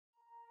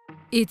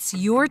It's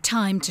your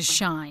time to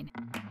shine.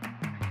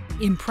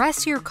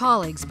 Impress your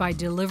colleagues by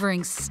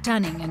delivering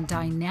stunning and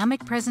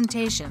dynamic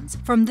presentations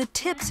from the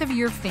tips of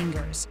your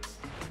fingers.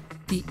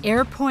 The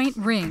AirPoint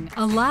Ring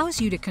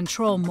allows you to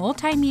control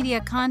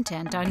multimedia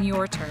content on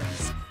your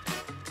terms.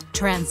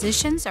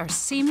 Transitions are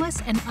seamless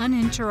and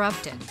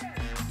uninterrupted.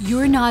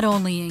 You're not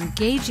only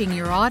engaging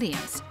your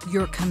audience,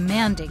 you're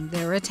commanding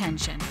their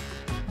attention.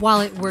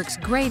 While it works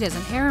great as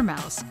an air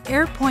mouse,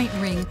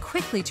 AirPoint Ring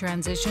quickly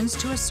transitions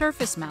to a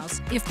surface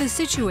mouse if the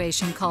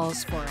situation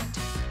calls for it.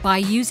 By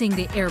using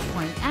the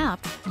AirPoint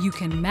app, you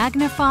can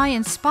magnify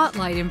and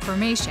spotlight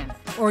information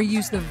or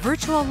use the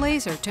virtual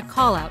laser to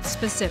call out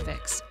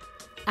specifics.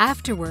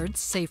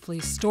 Afterwards, safely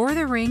store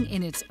the ring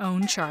in its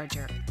own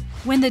charger.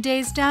 When the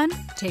day's done,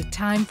 take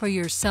time for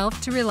yourself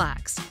to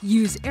relax.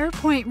 Use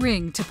AirPoint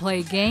Ring to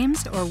play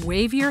games or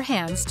wave your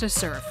hands to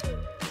surf.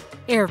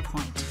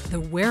 AirPoint, the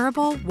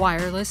wearable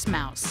wireless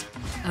mouse.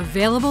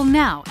 Available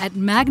now at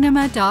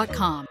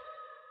Magnima.com.